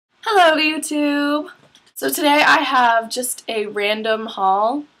Hello YouTube! So today I have just a random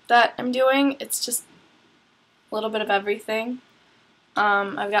haul that I'm doing. It's just a little bit of everything.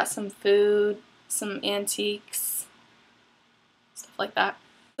 I've got some food, some antiques, stuff like that.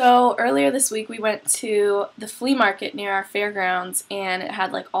 So earlier this week we went to the flea market near our fairgrounds and it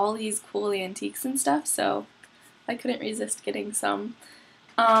had like all these cool antiques and stuff, so I couldn't resist getting some.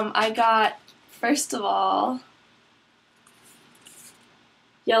 I got, first of all,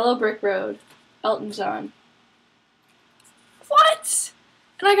 Yellow Brick Road, Elton John. What?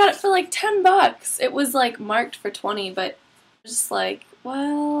 And I got it for like 10 bucks. It was like marked for 20, but I was just like,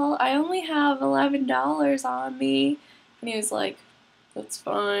 well, I only have $11 on me. And he was like, that's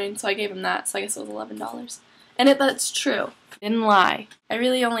fine. So I gave him that, so I guess it was $11. And that's true. Didn't lie. I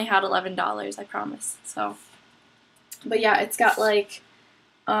really only had $11, I promise. So, but yeah, it's got like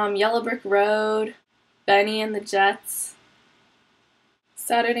Yellow Brick Road, Benny and the Jets,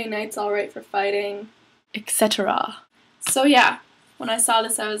 Saturday Night's Alright for Fighting, etc. So yeah, when I saw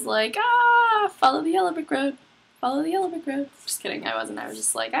this I was like, follow the Yellow Brick Road. Follow the Yellow Brick Road. Just kidding, I wasn't. I was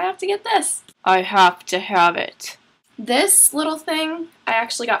just like, I have to get this. I have to have it. This little thing I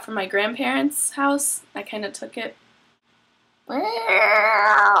actually got from my grandparents' house. I kind of took it. And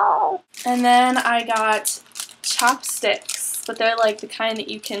then I got chopsticks, but they're like the kind that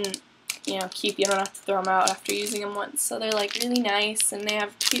you can, keep. You don't have to throw them out after using them once. So they're like really nice and they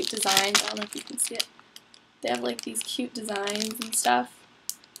have cute designs. I don't know if you can see it. They have like these cute designs and stuff.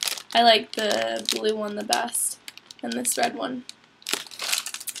 I like the blue one the best and this red one.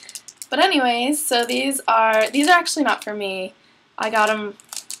 But anyways, so these are actually not for me. I got them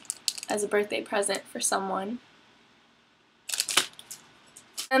as a birthday present for someone.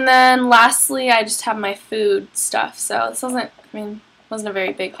 And then lastly, I just have my food stuff. So this wasn't a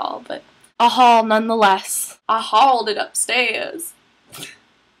very big haul, but a haul nonetheless. I hauled it upstairs.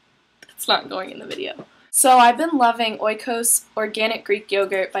 It's not going in the video. So I've been loving Oikos Organic Greek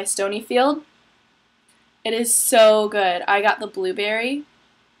Yogurt by Stonyfield. It is so good. I got the blueberry,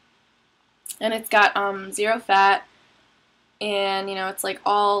 and it's got 0 fat, and it's like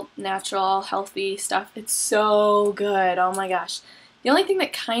all natural, healthy stuff. It's so good. Oh my gosh. The only thing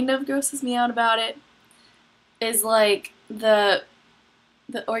that kind of grosses me out about it is like the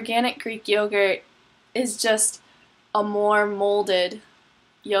organic Greek yogurt is just a more molded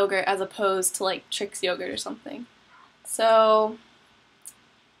yogurt as opposed to like Trix yogurt or something. So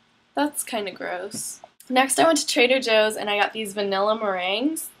that's kind of gross. Next I went to Trader Joe's and I got these vanilla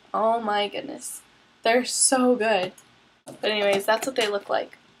meringues. Oh my goodness. They're so good. But anyways, that's what they look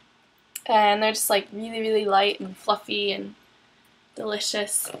like. And they're just like really, really light and fluffy and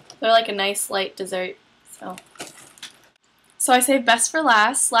delicious. They're like a nice light dessert. So I saved best for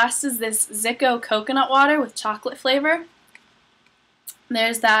last. Last is this Zico coconut water with chocolate flavor.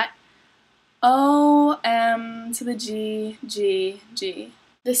 There's that. O-M to the G, G, G.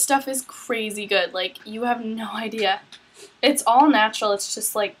 This stuff is crazy good. Like, you have no idea. It's all natural. It's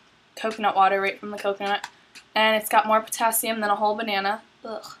just like coconut water right from the coconut. And it's got more potassium than a whole banana.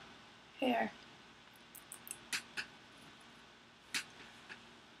 Ugh. Hair.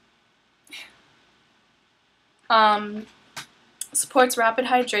 Supports rapid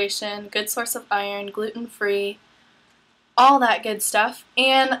hydration, good source of iron, gluten-free, all that good stuff.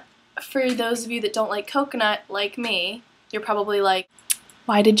 And for those of you that don't like coconut, like me, you're probably like,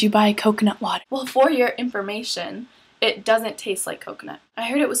 why did you buy coconut water? Well, for your information, it doesn't taste like coconut. I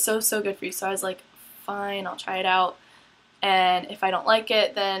heard it was so good for you, so I was like, fine, I'll try it out. And if I don't like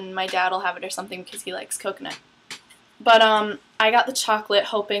it, then my dad will have it or something because he likes coconut. But I got the chocolate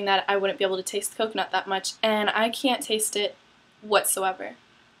hoping that I wouldn't be able to taste the coconut that much, and I can't taste it whatsoever.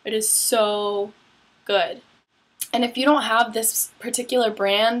 It is so good. And if you don't have this particular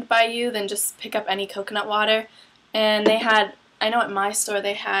brand by you, then just pick up any coconut water. And they had, I know at my store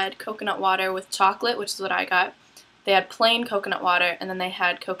they had coconut water with chocolate, which is what I got. They had plain coconut water, and then they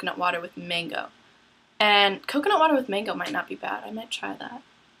had coconut water with mango. And coconut water with mango might not be bad. I might try that.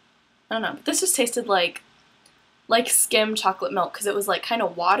 I don't know. But this just tasted like skim chocolate milk because it was like kind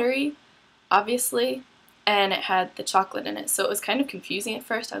of watery, obviously, and it had the chocolate in it. So it was kind of confusing at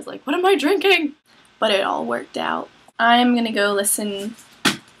first. I was like, what am I drinking? But it all worked out. I'm going to go listen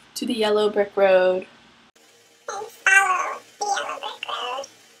to the Yellow Brick Road. And follow the Yellow Brick Road.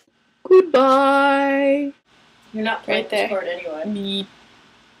 Goodbye. You're not right there. Record anyway. Beep,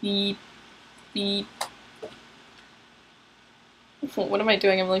 beep, beep. What am I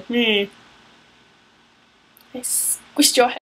doing? I'm like, me. I squished your head.